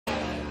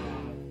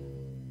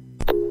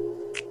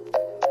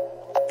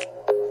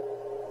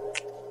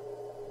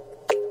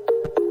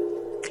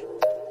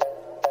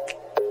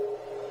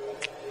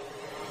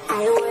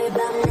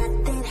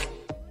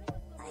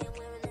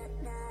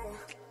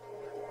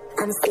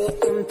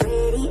getting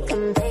pretty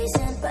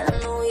impatient, but I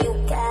know you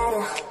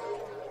gotta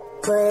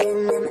put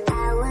in them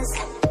hours.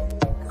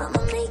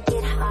 I'ma make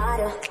it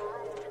harder.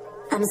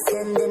 I'm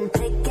sending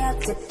pick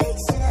after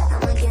picture.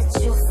 I'ma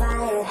get you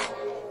fired.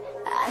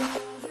 I know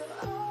you're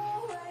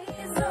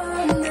always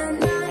on the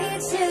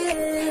night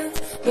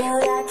shift. Yeah,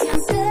 I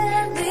can't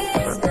stand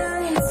these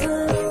nights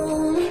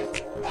alone,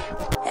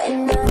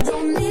 and I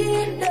don't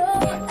need no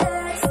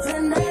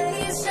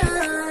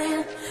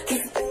explanation.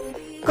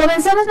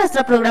 Comenzamos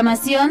nuestra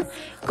programación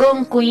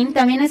con Queen.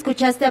 También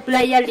escuchaste a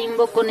Playa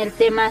Limbo con el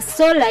tema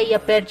Sola y a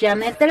Pearl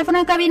Jam. El teléfono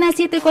en cabina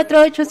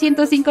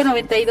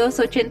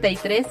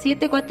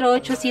 748-105-9283,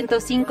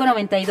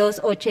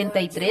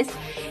 748-105-9283.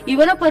 Y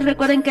bueno, pues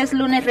recuerden que es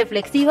lunes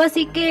reflexivo,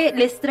 así que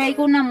les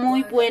traigo una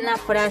muy buena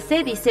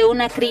frase. Dice: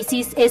 una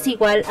crisis es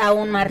igual a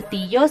un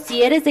martillo,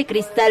 si eres de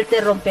cristal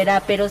te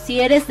romperá, pero si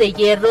eres de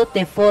hierro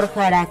te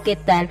forjará. ¿Qué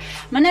tal?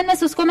 Mándenme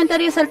sus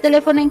comentarios al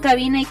teléfono en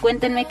cabina y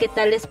cuéntenme qué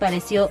tal les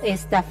pareció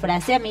esta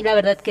frase. A mí la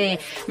verdad que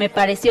me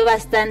pareció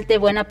bastante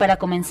buena para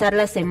comenzar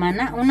la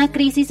semana. Una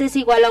crisis es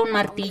igual a un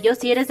martillo,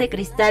 si eres de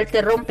cristal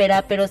te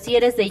romperá, pero si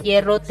eres de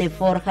hierro te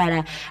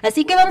forjará.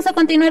 Así que vamos a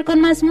continuar con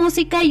más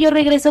música y yo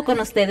regreso con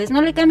ustedes.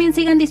 No le cambien,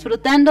 sigan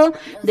disfrutando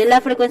de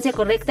la frecuencia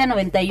correcta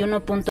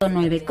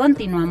 91.9.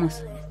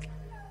 Continuamos.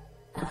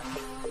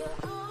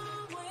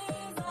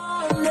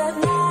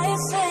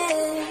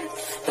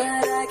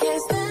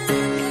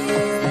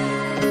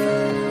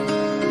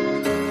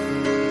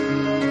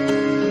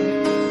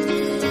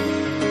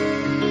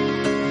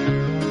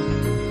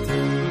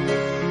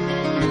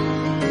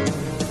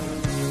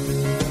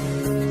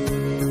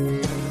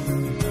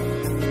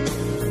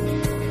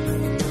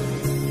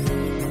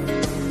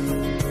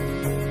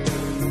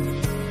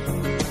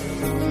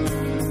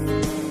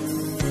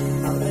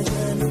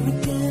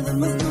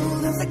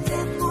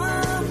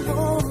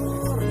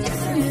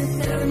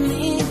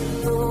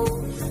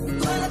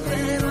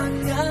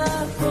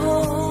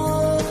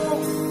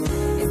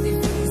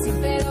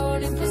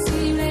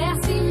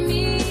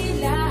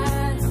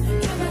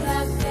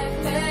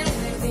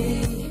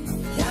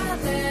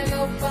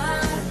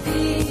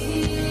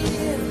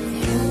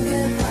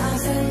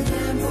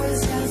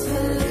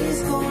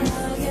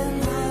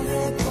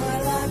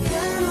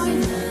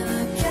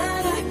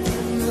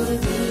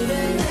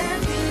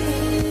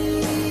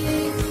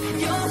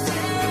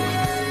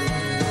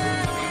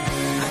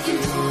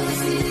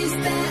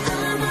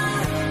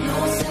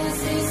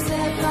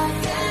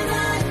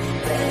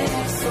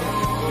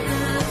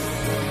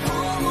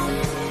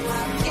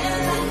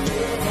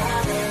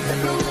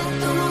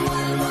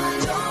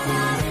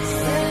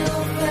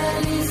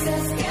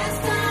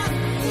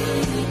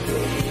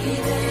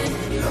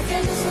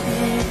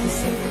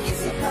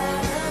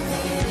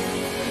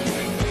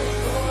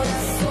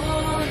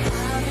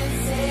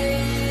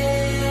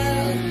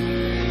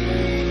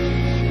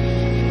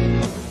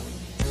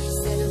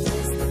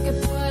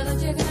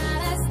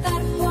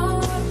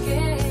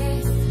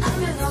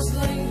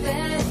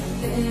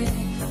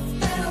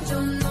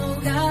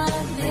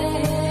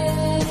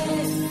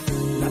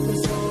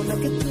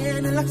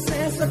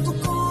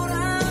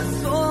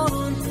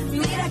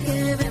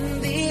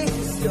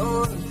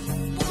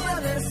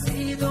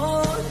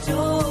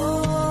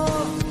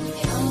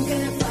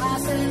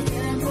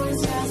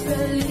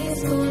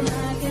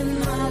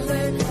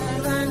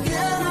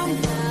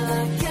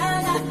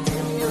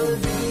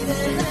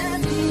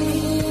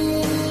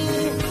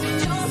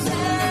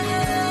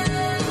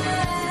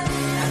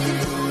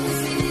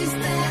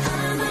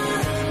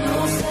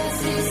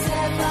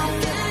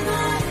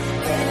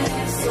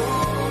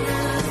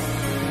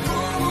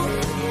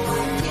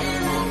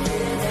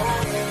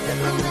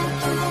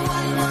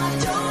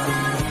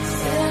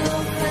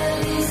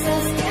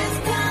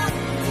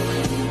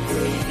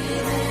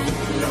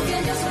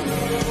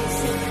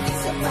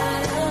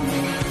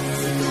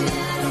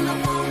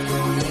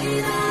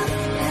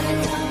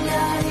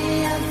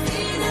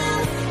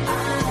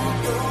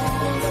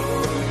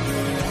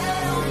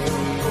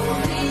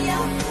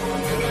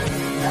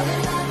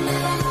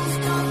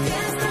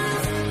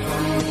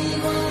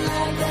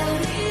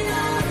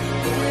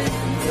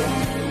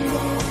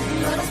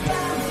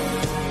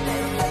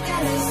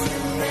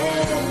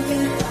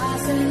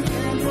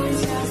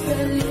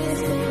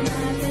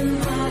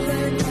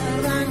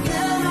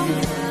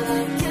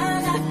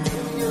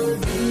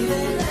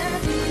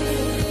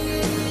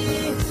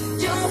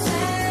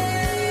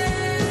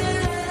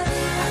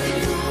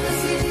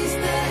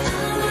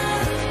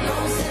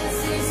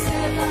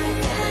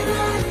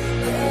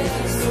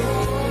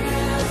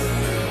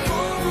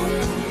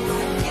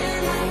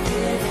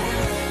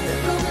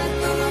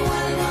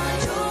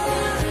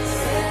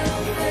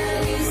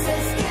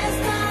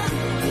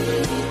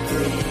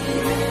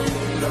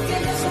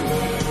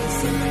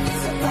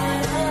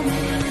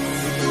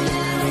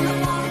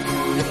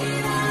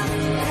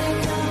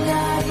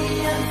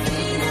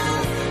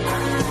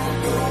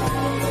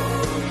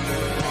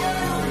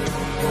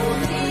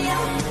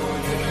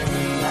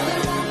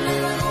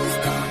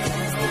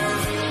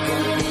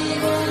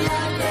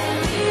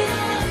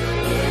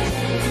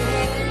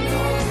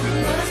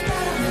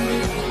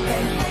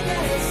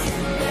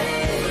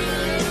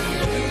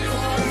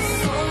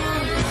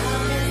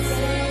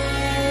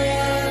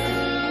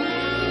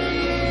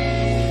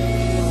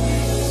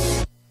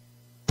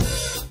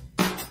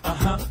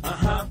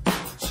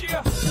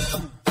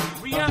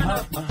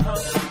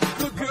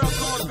 Good girl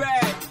going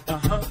bad.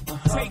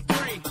 Take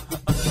 3.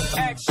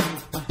 Action.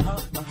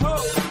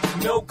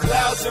 No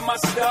clouds in my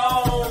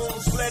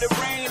stones. Let it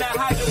rain. I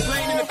hide the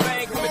plane in the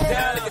bank. Coming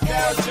down like a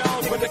Dow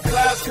Jones. When the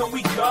clouds come,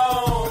 we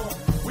gone.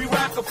 We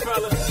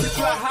Rockefeller. We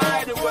fly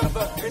higher than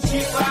weather. And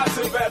cheap vibes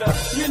are better.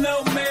 You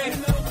know me.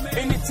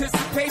 In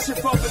anticipation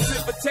for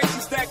precipitation.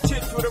 Stack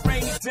chips with a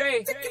rainy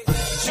day.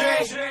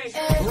 Jay,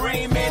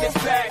 Rain Man is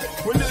back.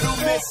 With Little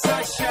Miss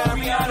Sunshine.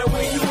 Rihanna,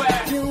 where you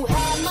at? You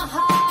have my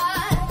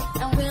heart,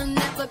 and we'll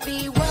never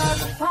be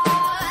worlds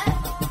apart.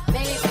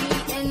 Maybe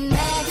in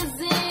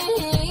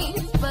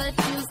magazines, but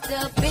you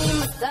still be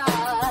my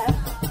star.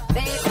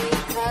 Baby,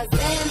 'cause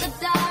in the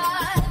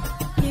dark,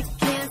 you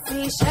can't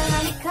see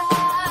shiny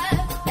cars.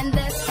 And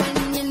that's when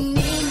you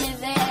need me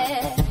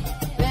there.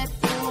 With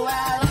you,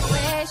 I'll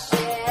always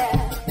share.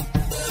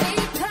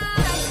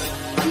 Because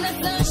when the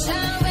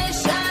sunshine, we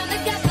shine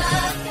together.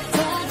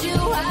 Told you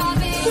I'll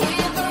be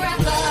here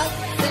forever.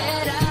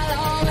 Said I'll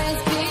always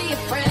be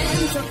your friend.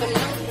 Took a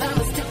note,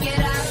 promise to get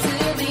out to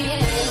the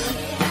end.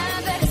 Now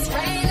that it's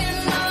raining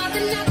more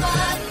than ever,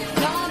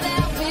 know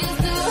that we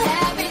still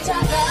have each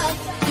other.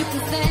 You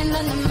can stand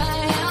under my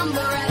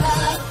umbrella.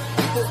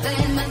 You can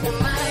stand under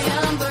my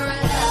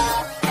umbrella.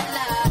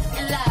 Ella,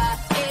 Ella,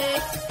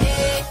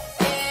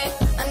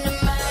 under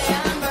my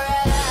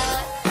umbrella.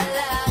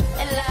 Ella,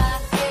 Ella,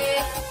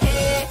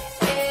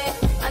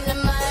 under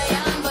my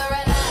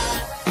umbrella.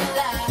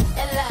 Ella,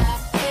 Ella,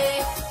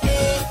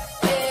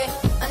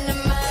 under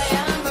my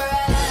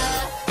umbrella.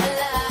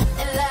 Ella,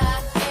 Ella,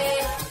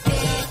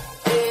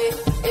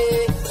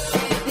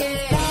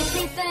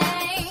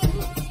 everything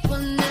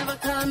will never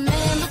come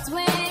in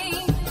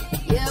between.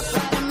 You're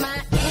part of my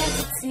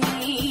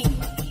entity,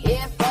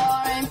 here for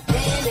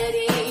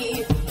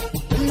infinity.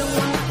 When the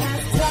world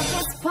has took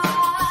its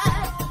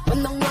part, when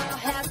the world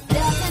has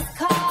dealt its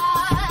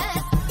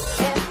cards,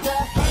 if the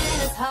hand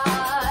is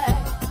hard,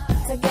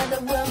 together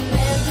we'll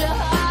mend your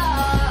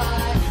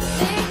heart.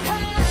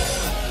 Because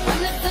when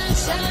the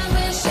sunshine,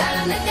 we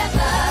shine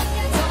together.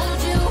 Told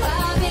you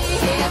I'll be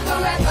here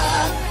forever.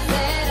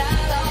 Said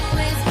I'll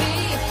always be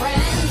your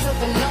friend. Took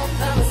a note,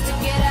 promise to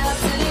get out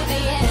to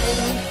the end.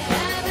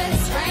 Now that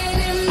it's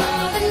raining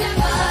more than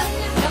ever,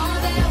 know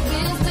that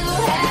we'll still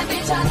have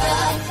each other.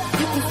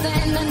 You can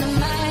stand under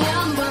my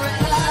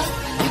umbrella.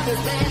 You can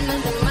stand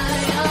under my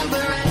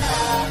umbrella.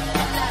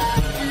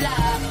 Ella,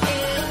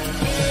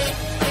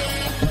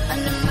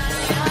 under my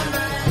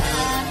umbrella.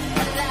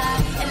 Ella,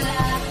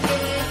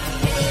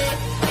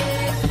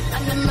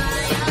 under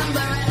my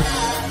umbrella.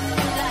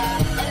 Ella,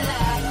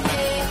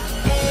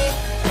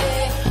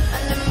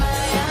 under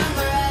my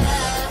umbrella.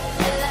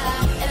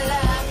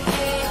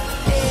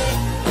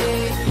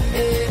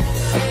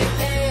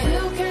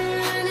 You can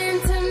run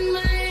into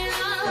my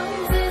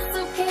arms. It's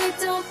okay,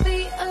 don't be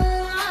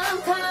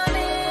alarmed. Come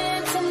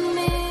into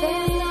me.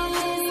 There's no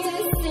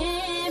distance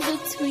in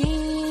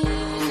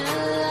between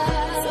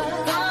us. So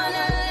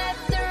gonna let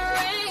the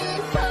rain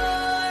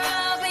pour.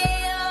 I'll be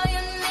all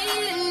you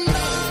need and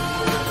more.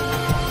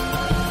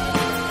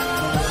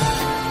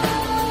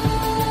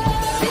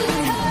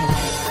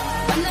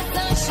 When the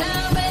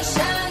sunshine, we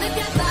shine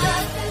together.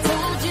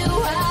 Told you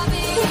I'll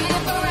be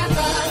here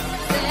forever.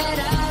 Said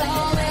I'll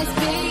always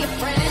be your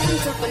friend.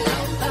 Took a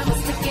note,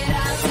 promise to get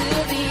out to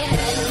the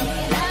end.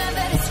 Now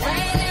that it's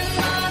raining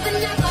more than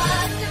ever,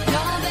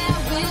 know that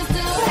we'll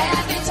still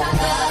have each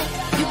other.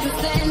 You can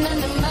stand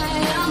under my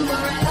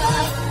umbrella.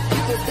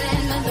 You can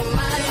stand under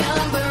my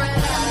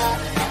umbrella.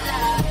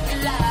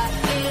 Ella,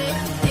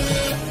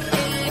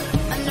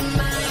 under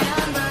my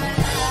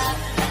umbrella.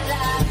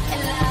 Ella,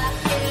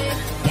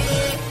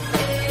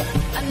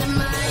 under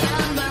my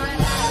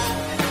umbrella.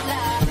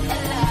 Ella, under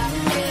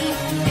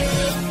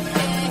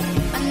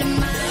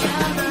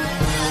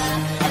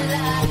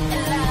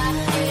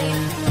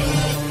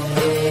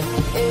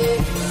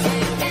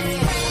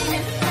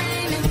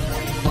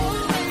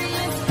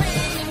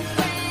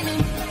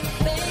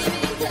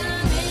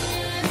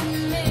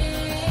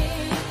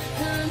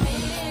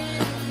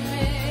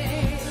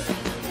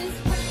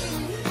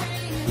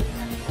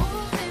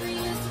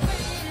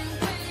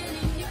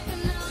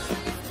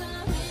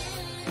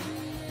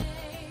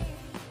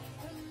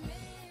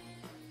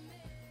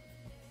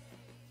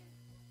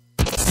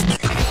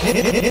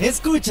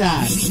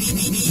Escuchas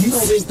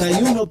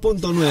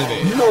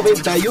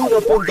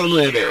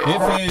 91.9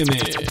 FM.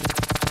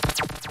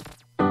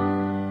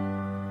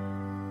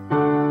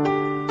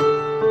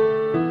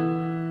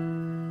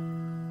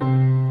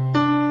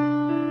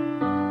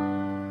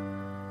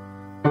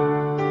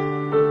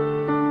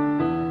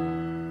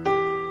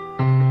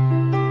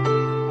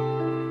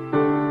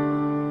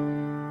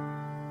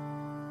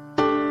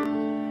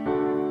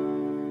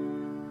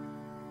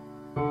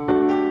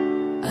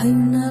 Hay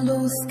una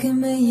luz que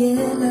me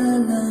hiela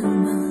el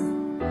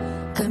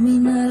alma,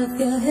 caminar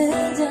hacia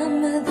ella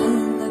me da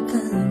la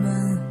calma.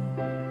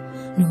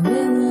 No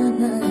veo a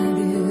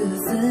nadie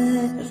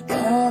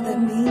cerca de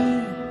mí,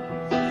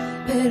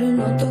 pero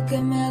noto que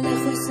me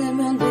alejo y se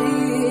me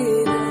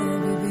olvida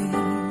vivir.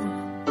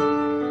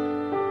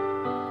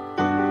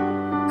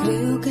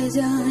 Creo que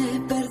ya he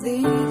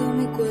perdido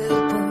mi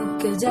cuerpo,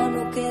 que ya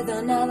no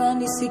queda nada,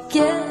 ni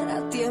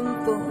siquiera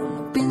tiempo.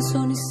 No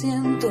pienso ni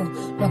siento,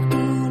 no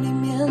actúo ni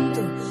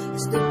miento.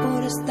 Estoy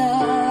por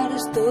estar,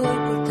 estoy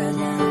por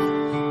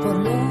callar, por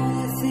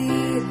no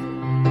decir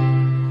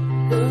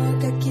lo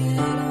que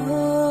quiero.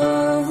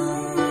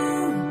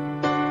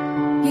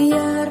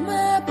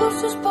 Guiarme por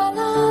sus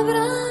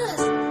palabras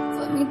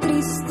fue mi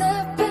triste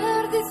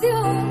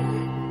perdición.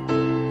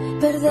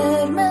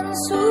 Perderme en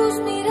sus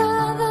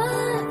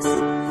miradas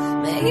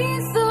me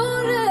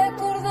hizo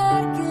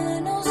recordar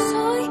que no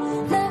soy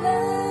nada.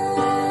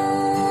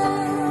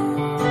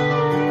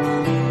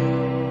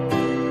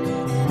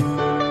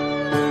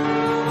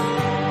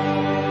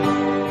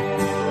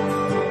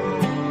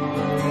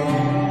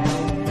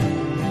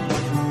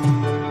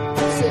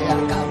 Se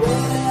acabó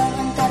de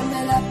arrancarme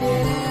la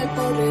piel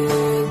por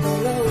el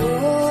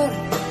dolor.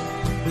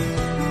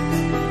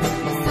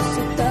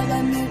 Necesitaba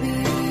en mi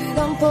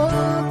vida un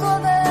poco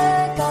de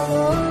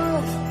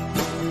calor.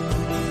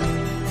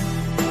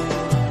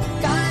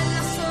 Caen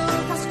las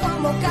hojas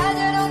como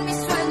cayeron mis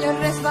sueños,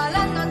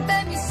 resbalando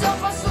ante mis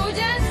ojos,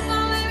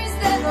 huyendo de mis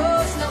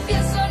dedos. No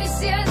pienso ni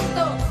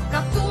siento, no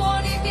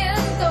actúo ni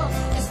miento.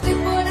 Estoy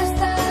por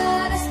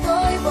estar,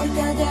 estoy por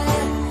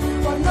callar,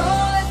 por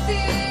no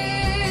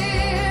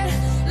decir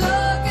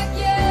lo que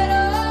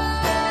quiero.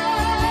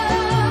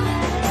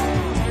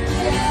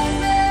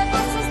 Guiarme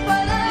por sus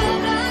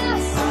palabras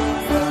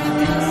fue mi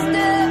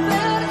triste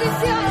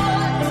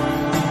perdición.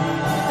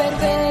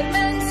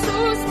 Perderme en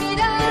sus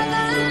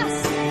miradas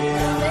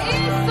me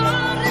hizo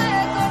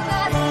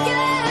recordar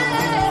que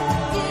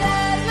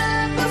guiarme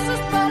por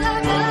sus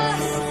palabras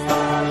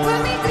fue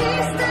mi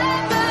triste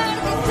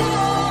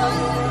perdición.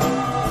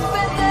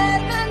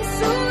 Perderme en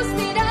sus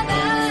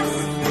miradas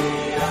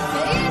me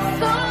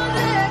hizo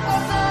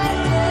recordar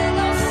que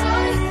no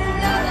soy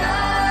nada.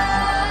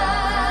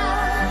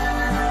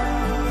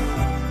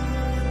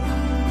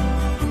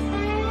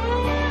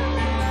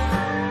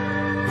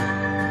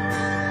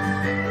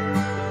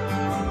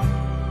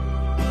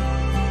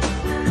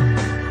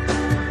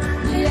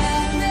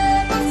 Guiarme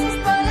por sus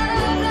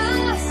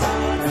palabras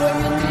fue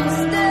mi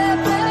triste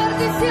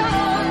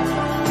perdición.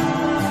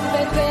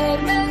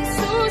 Perderme en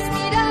sus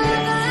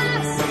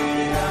miradas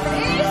me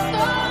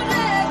hizo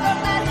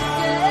recordar que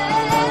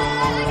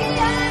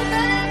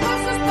guiarme por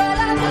sus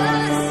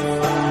palabras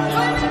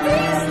fue mi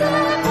triste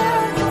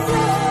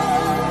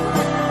perdición.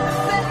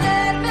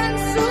 Perderme en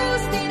sus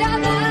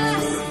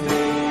miradas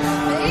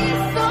me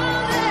hizo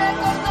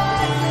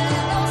recordar que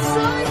no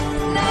soy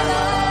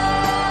nada.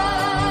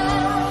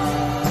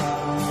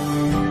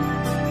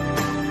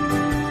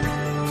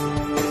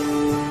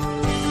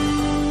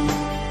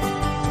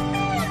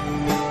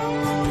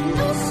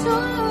 No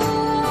soy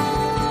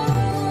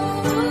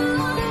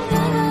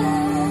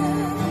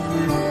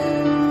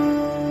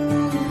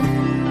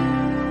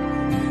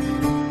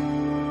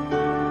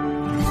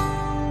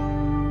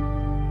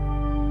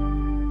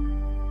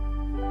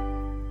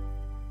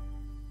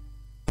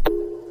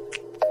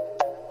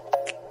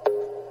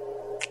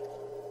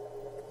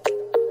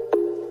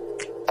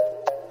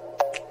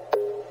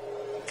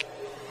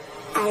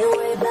I ain't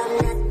worried about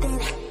nothing.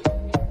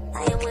 I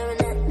ain't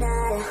wearing a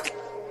nada.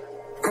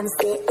 I'm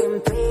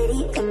sitting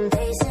pretty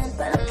impatient,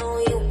 but I know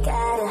you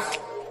gotta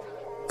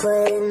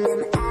put in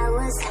them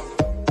hours.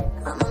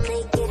 I'ma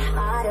make it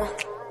harder.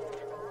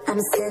 I'm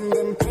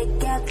sending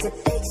pick after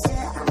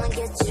picture. I'ma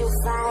get you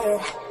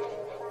fired.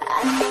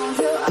 I know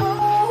you're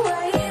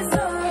always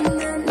on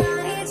the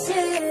night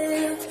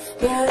shift,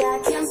 but I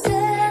can't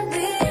stand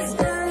these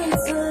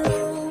nights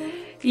alone.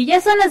 Y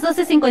ya son las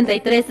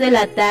 12:53 de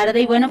la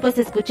tarde y bueno, pues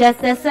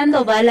escuchaste a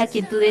Sandoval, a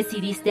quien tú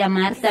decidiste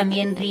amar,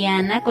 también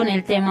Rihanna con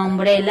el tema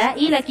Umbrella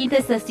y La Quinta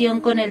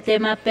Estación con el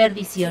tema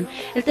Perdición.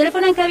 El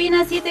teléfono en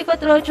cabina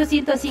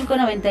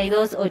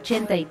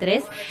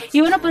 748-105-9283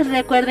 y bueno, pues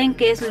recuerden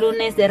que es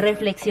lunes de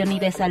reflexión y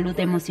de salud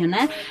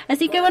emocional,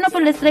 así que bueno,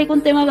 pues les traigo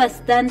un tema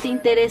bastante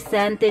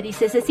interesante.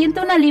 Dice, se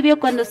siente un alivio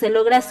cuando se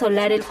logra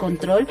solar el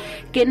control,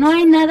 que no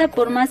hay nada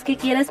por más que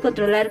quieras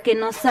controlar que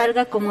no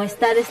salga como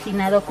está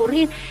destinado a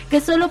ocurrir, que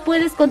solo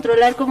puedes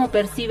controlar cómo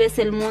percibes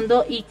el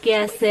mundo y qué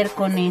hacer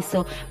con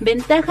eso.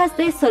 Ventajas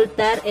de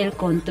soltar el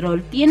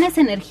control. Tienes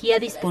energía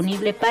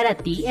disponible para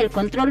ti. El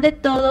control de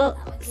todo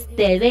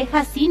te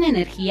deja sin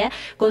energía,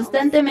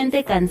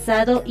 constantemente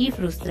cansado y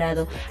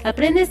frustrado.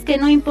 Aprendes que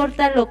no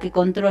importa lo que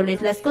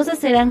controles, las cosas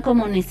serán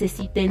como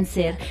necesiten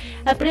ser.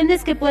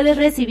 Aprendes que puedes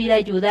recibir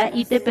ayuda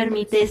y te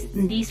permites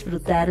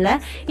disfrutarla.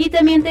 Y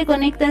también te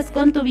conectas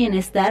con tu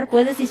bienestar.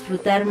 Puedes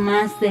disfrutar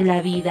más de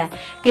la vida.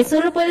 Que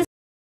solo puedes